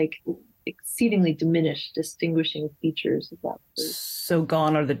very exceedingly diminished distinguishing features of that place. So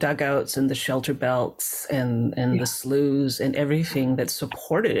gone are the dugouts and the shelter belts and the sloughs and everything that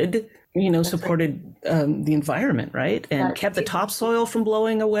supported the environment, right? And kept the topsoil from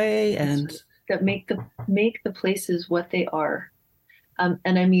blowing away, and that make the places what they are. And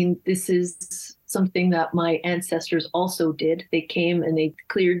I mean, this is something that my ancestors also did. They came and they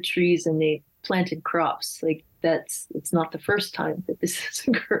cleared trees and they planted crops. Like, it's not the first time that this has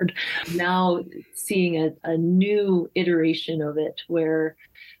occurred. Now seeing a new iteration of it where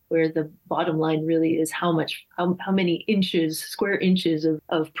the bottom line really is how many square inches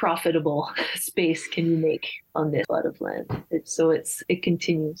of profitable space can you make on this plot of land. It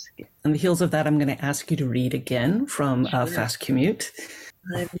continues. On the heels of that, I'm going to ask you to read again from Fast Commute.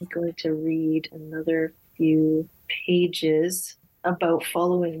 I'm going to read another few pages about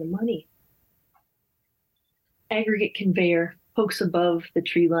following the money. Aggregate conveyor pokes above the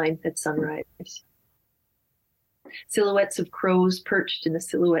tree line at sunrise. Silhouettes of crows perched in the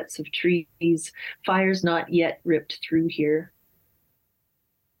silhouettes of trees, fires not yet ripped through here.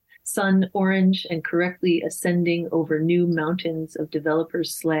 Sun orange and correctly ascending over new mountains of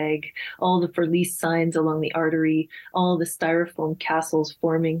developers' slag, all the for lease signs along the artery, all the styrofoam castles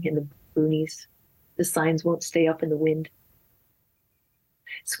forming in the boonies. The signs won't stay up in the wind.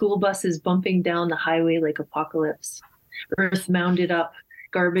 School buses bumping down the highway like apocalypse. Earth mounded up,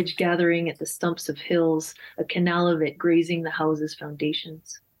 garbage gathering at the stumps of hills, a canal of it grazing the houses'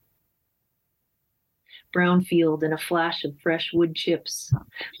 foundations. brown field and a flash of fresh wood chips,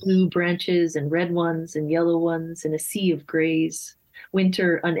 blue branches and red ones and yellow ones, and a sea of grays,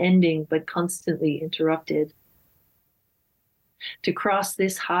 winter unending but constantly interrupted. To cross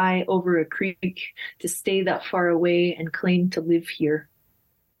this high over a creek, to stay that far away and claim to live here.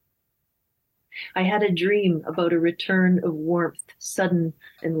 I had a dream about a return of warmth, sudden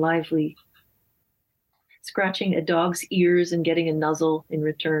and lively. Scratching a dog's ears and getting a nuzzle in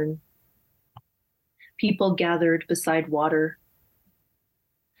return. People gathered beside water.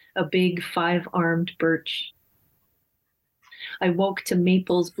 A big 5-armed birch. I woke to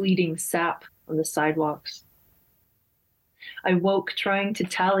maples bleeding sap on the sidewalks. I woke trying to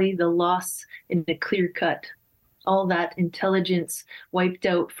tally the loss in a clear cut, all that intelligence wiped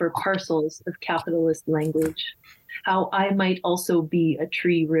out for parcels of capitalist language. How I might also be a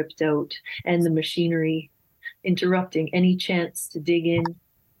tree ripped out, and the machinery, interrupting any chance to dig in,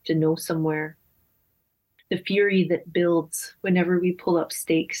 to know somewhere. The fury that builds whenever we pull up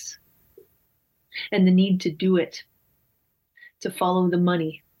stakes, and the need to do it, to follow the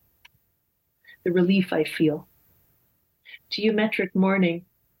money, the relief I feel. Geometric morning,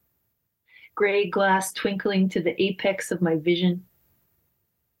 gray glass twinkling to the apex of my vision.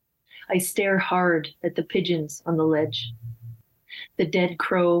 I stare hard at the pigeons on the ledge, the dead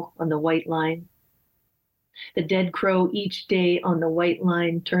crow on the white line, the dead crow each day on the white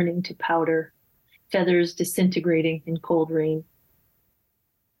line turning to powder, feathers disintegrating in cold rain.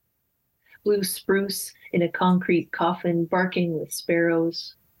 Blue spruce in a concrete coffin barking with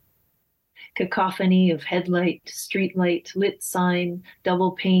sparrows. Cacophony of headlight, streetlight, lit sign,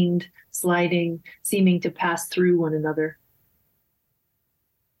 double-paned, sliding, seeming to pass through one another.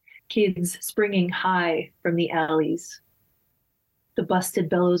 Kids springing high from the alleys. The busted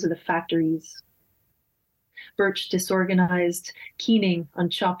bellows of the factories. Birch disorganized, keening on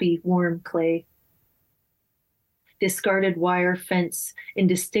choppy, warm clay. Discarded wire fence,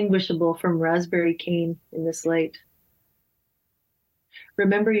 indistinguishable from raspberry cane in this light.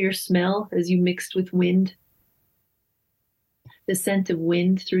 Remember your smell as you mixed with wind? The scent of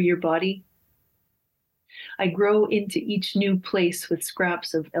wind through your body? I grow into each new place with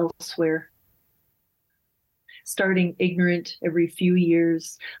scraps of elsewhere. Starting ignorant every few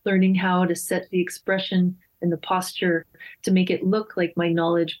years, learning how to set the expression and the posture to make it look like my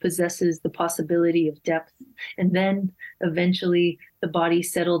knowledge possesses the possibility of depth. And then, eventually, the body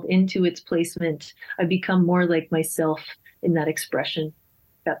settled into its placement. I become more like myself in that expression,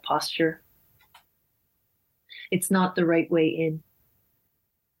 that posture. It's not the right way in.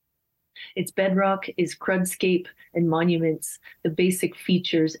 Its bedrock is crudscape and monuments, the basic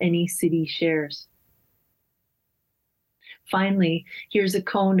features any city shares. Finally, here's a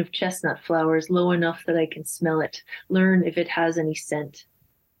cone of chestnut flowers low enough that I can smell it, learn if it has any scent.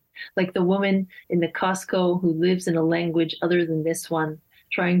 Like the woman in the Costco who lives in a language other than this one,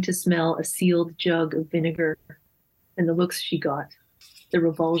 trying to smell a sealed jug of vinegar, and the looks she got, the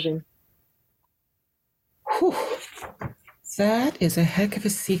revulsion. Whew. That is a heck of a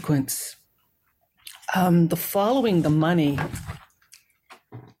sequence. The following the money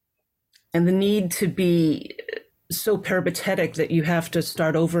and the need to be so peripatetic that you have to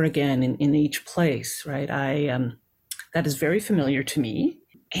start over again in each place, right? That is very familiar to me.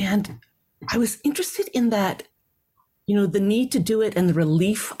 And I was interested in that, the need to do it and the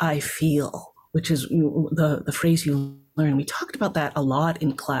relief I feel, which is the phrase you learn. We talked about that a lot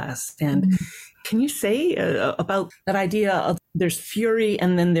in class. And can you say about that idea of there's fury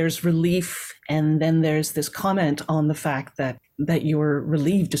and then there's relief and then there's this comment on the fact that you're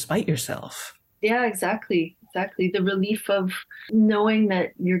relieved despite yourself? Yeah, exactly. The relief of knowing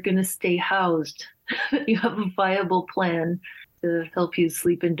that you're going to stay housed. You have a viable plan to help you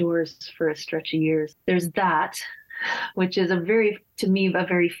sleep indoors for a stretch of years. There's that, which is to me, a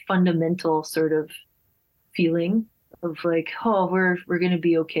very fundamental sort of feeling of like, oh, we're going to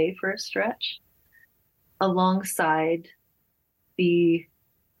be okay for a stretch, alongside the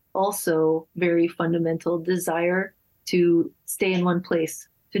also very fundamental desire to stay in one place,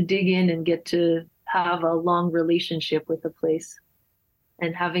 to dig in and get to have a long relationship with a place.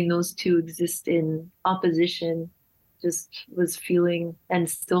 And having those two exist in opposition just was feeling and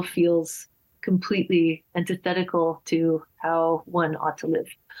still feels completely antithetical to how one ought to live.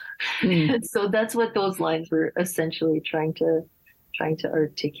 And so that's what those lines were essentially trying to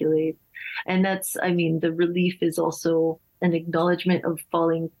articulate. And that's, the relief is also an acknowledgement of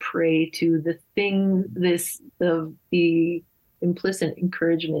falling prey to the thing, the implicit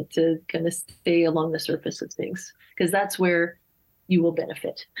encouragement to kind of stay along the surface of things, because that's where you will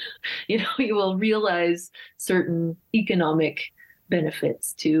benefit. You will realize certain economic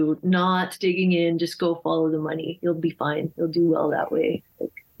benefits to not digging in, just go follow the money. You'll be fine. You'll do well that way.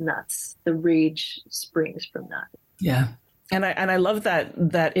 Like, and that's the rage springs from that. Yeah. And I love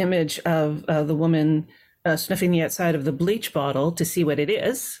that image of the woman sniffing the outside of the bleach bottle to see what it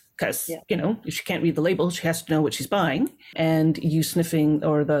is. Because, if she can't read the label, she has to know what she's buying. And you sniffing,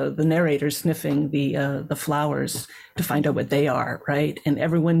 or the narrator sniffing the flowers to find out what they are, right? And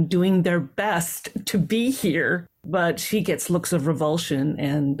everyone doing their best to be here. But she gets looks of revulsion,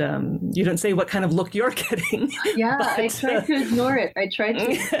 and you don't say what kind of look you're getting. Yeah, I tried to ignore it. I tried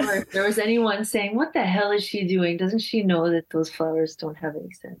to ignore it. If there was anyone saying, what the hell is she doing? Doesn't she know that those flowers don't have any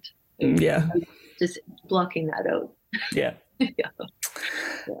scent? Yeah. Just blocking that out. Yeah.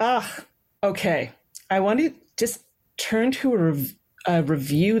 Yeah. Okay. I want to just turn to a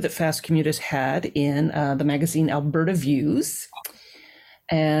review that Fast Commute has had in the magazine Alberta Views.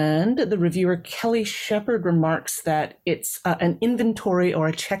 And the reviewer Kelly Shepard remarks that it's an inventory or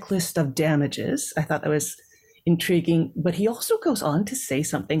a checklist of damages. I thought that was intriguing. But he also goes on to say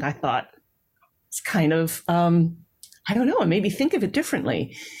something I thought it's kind of, I don't know, it made me think of it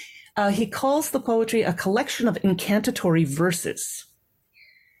differently. He calls the poetry a collection of incantatory verses.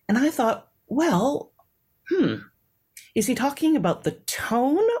 And I thought, well, is he talking about the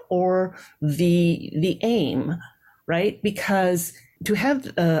tone or the aim, right? Because to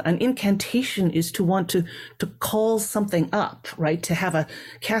have an incantation is to want to call something up, right? To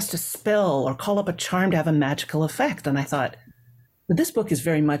cast a spell or call up a charm to have a magical effect. And I thought, this book is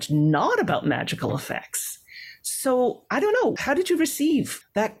very much not about magical effects. So I don't know. How did you receive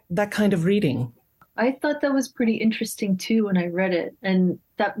that kind of reading? I thought that was pretty interesting too when I read it. And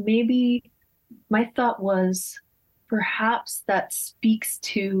that maybe my thought was perhaps that speaks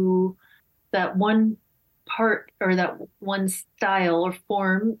to that one part or that one style or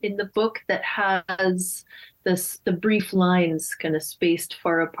form in the book that has the brief lines kind of spaced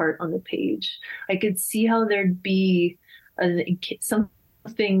far apart on the page. I could see how there'd be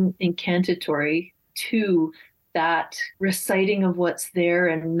something incantatory to that reciting of what's there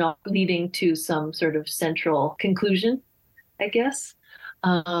and not leading to some sort of central conclusion, I guess.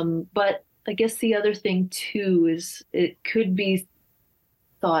 But I guess the other thing too is it could be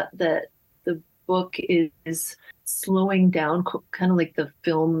thought that the book is slowing down, kind of like the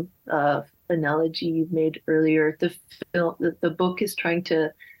film analogy you made earlier. The book is trying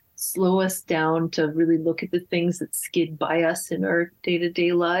to slow us down to really look at the things that skid by us in our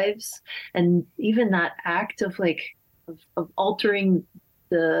day-to-day lives. And even that act of altering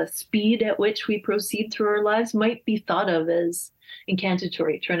the speed at which we proceed through our lives might be thought of as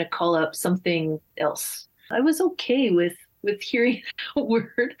incantatory, trying to call up something else. I was okay with hearing that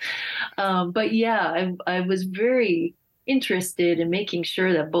word. But yeah, I was very interested in making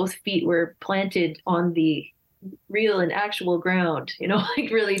sure that both feet were planted on the real and actual ground,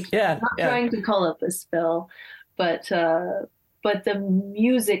 really not trying to call up a spell, but the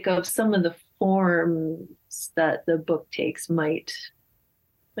music of some of the forms that the book takes might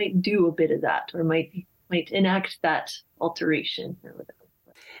do a bit of that, or might enact that alteration or whatever.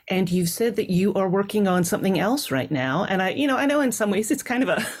 And you've said that you are working on something else right now. And I know in some ways it's kind of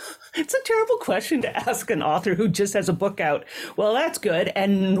it's a terrible question to ask an author who just has a book out. Well, that's good.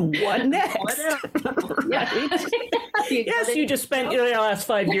 And what next? Right? Yes, you just spent the last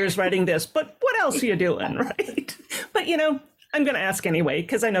 5 years writing this, but what else are you doing, right? But, I'm going to ask anyway,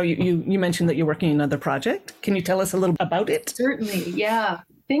 because I know you mentioned that you're working on another project. Can you tell us a little about it? Certainly, yeah.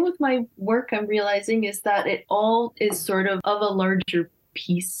 The thing with my work I'm realizing is that it all is sort of a larger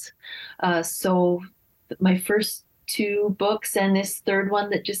piece. So my first two books and this third one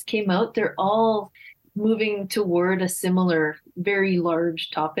that just came out, they're all moving toward a similar, very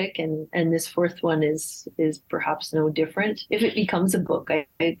large topic, and this fourth one is perhaps no different. If it becomes a book,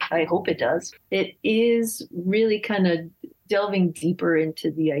 I hope it does. It is really kind of delving deeper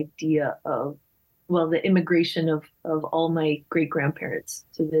into the idea of, the immigration of all my great-grandparents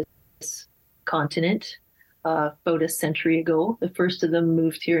to this continent about a century ago. The first of them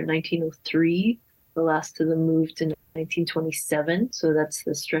moved here in 1903. The last of them moved in 1927. So that's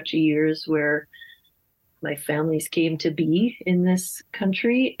the stretch of years where my families came to be in this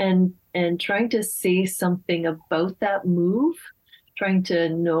country, and trying to say something about that move, trying to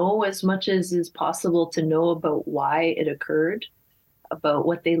know as much as is possible to know about why it occurred, about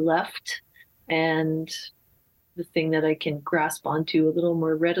what they left. And the thing that I can grasp onto a little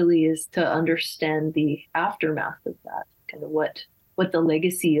more readily is to understand the aftermath of that, kind of what the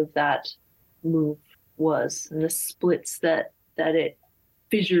legacy of that move was, and the splits that it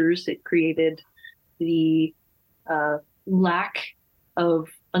fissures it created, the lack of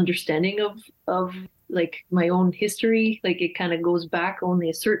understanding of like my own history, like it kind of goes back only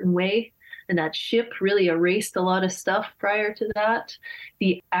a certain way. And that ship really erased a lot of stuff prior to that.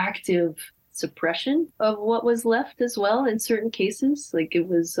 The active suppression of what was left as well in certain cases. Like it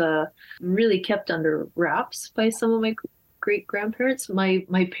was really kept under wraps by some of my great grandparents.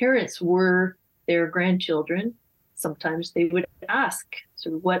 My parents were their grandchildren. Sometimes they would ask,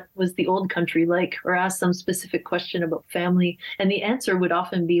 so what was the old country like, or ask some specific question about family. And the answer would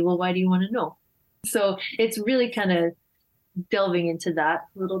often be, well, why do you want to know? So it's really kind of delving into that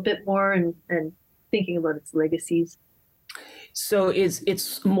a little bit more and thinking about its legacies. So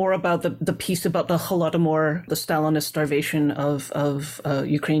it's more about the piece about the Holodomor, the Stalinist starvation of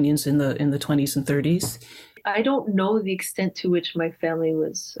Ukrainians in the 20s and 30s? I don't know the extent to which my family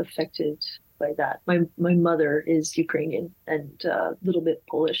was affected by that. My mother is Ukrainian and a little bit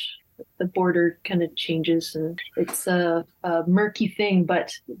Polish. The border kind of changes, and it's a murky thing.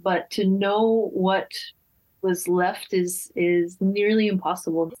 But to know what was left is nearly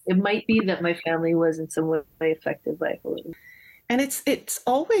impossible. It might be that my family was in some way affected by Holodomor. And it's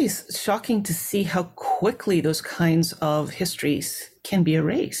always shocking to see how quickly those kinds of histories can be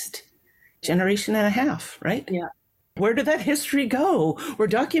erased. Generation and a half, right? Yeah. Where did that history go? We're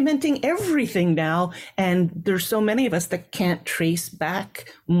documenting everything now, and there's so many of us that can't trace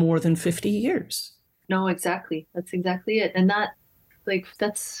back more than 50 years. No, exactly. That's exactly it. And that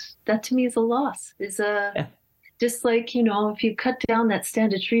to me is a loss. Just like, if you cut down that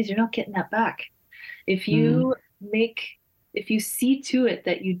stand of trees, you're not getting that back. If you if you see to it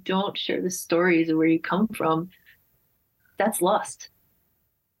that you don't share the stories of where you come from, that's lost.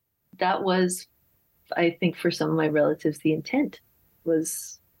 That was, I think, for some of my relatives, the intent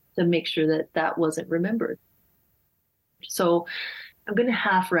was to make sure that wasn't remembered. So I'm going to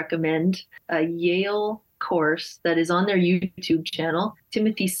half recommend a Yale course that is on their YouTube channel.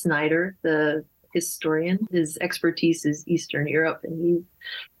 Timothy Snyder, the historian, his expertise is Eastern Europe, and he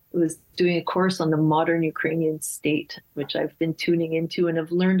was doing a course on the modern Ukrainian state, which I've been tuning into and have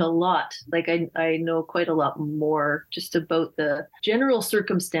learned a lot. Like I know quite a lot more just about the general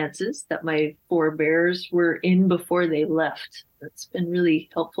circumstances that my forebears were in before they left. That's been really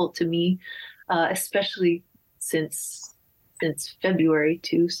helpful to me, especially since February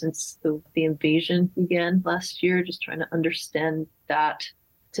too, since the invasion began last year, just trying to understand that.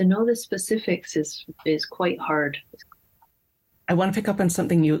 To know the specifics is quite hard. I want to pick up on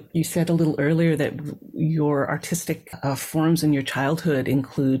something you said a little earlier, that your artistic forms in your childhood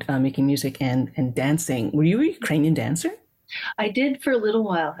include making music and dancing. Were you a Ukrainian dancer? I did for a little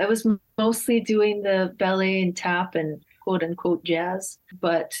while. I was mostly doing the ballet and tap and quote unquote jazz.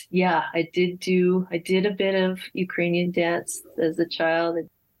 But yeah, I did a bit of Ukrainian dance as a child.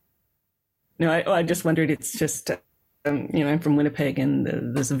 No, I just wondered, it's just... I'm from Winnipeg, and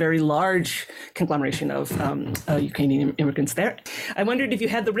there's a very large conglomeration of Ukrainian immigrants there. I wondered if you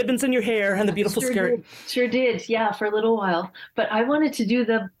had the ribbons in your hair and the beautiful skirt. Sure did, yeah, for a little while. But I wanted to do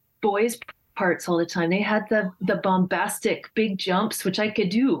the boys' parts all the time. They had the bombastic big jumps, which I could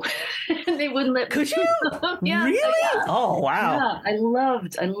do. And they wouldn't let me. Could you? Yeah, really? Yeah. Oh, wow. Yeah, I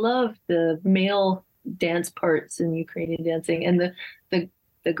loved the male dance parts in Ukrainian dancing. And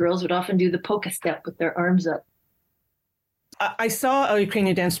the girls would often do the polka step with their arms up. I saw a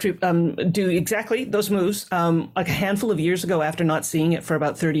Ukrainian dance troupe do exactly those moves like a handful of years ago after not seeing it for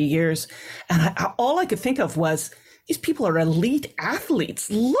about 30 years. And all I could think of was, these people are elite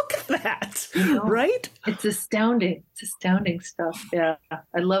athletes. Look at that, right? It's astounding. It's astounding stuff. Yeah,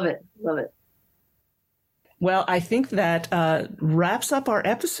 I love it. Love it. Well, I think that wraps up our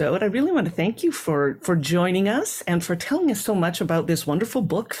episode. I really want to thank you for joining us and for telling us so much about this wonderful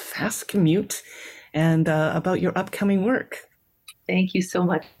book, Fast Commute, and about your upcoming work. Thank you so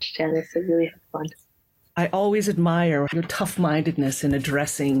much, Tanis. I really had fun. I always admire your tough-mindedness in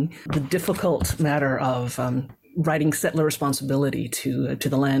addressing the difficult matter of writing settler responsibility to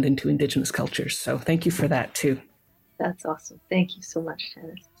the land and to Indigenous cultures. So thank you for that, too. That's awesome. Thank you so much,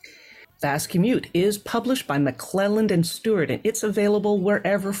 Tanis. Fast Commute is published by McClelland and Stewart, and it's available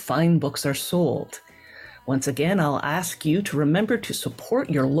wherever fine books are sold. Once again, I'll ask you to remember to support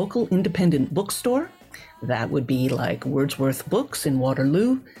your local independent bookstore. That would be like Wordsworth Books in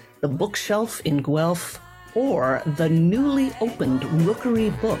Waterloo, The Bookshelf in Guelph, or the newly opened Rookery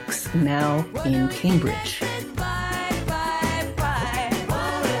Books now in Cambridge.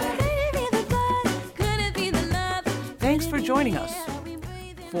 Thanks for joining us.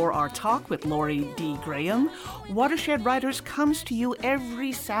 For our talk with Laurie D. Graham, Watershed Writers comes to you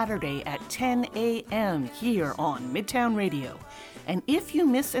every Saturday at 10 a.m. here on Midtown Radio. And if you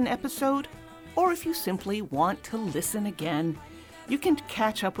miss an episode, or if you simply want to listen again, You can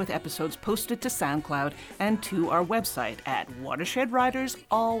catch up with episodes posted to SoundCloud and to our website at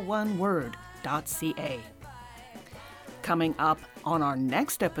watershedriders.ca. Coming up on our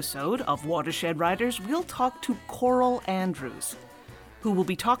next episode of Watershed Riders, we'll talk to Coral Andrews, who will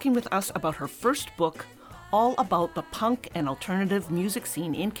be talking with us about her first book, all about the punk and alternative music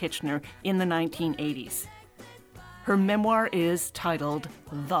scene in Kitchener in the 1980s. Her memoir is titled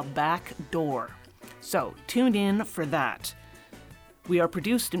The Back Door. So tune in for that. We are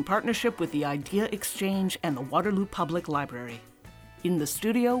produced in partnership with the Idea Exchange and the Waterloo Public Library. In the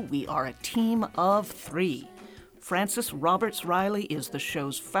studio, we are a team of 3. Frances Roberts-Riley is the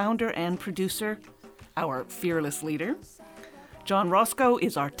show's founder and producer, our fearless leader. John Roscoe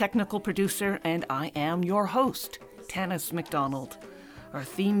is our technical producer, and I am your host, Tanis MacDonald. Our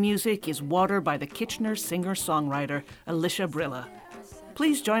theme music is Water by the Kitchener singer-songwriter Alicia Brilla.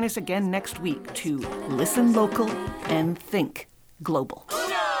 Please join us again next week to listen local and think global.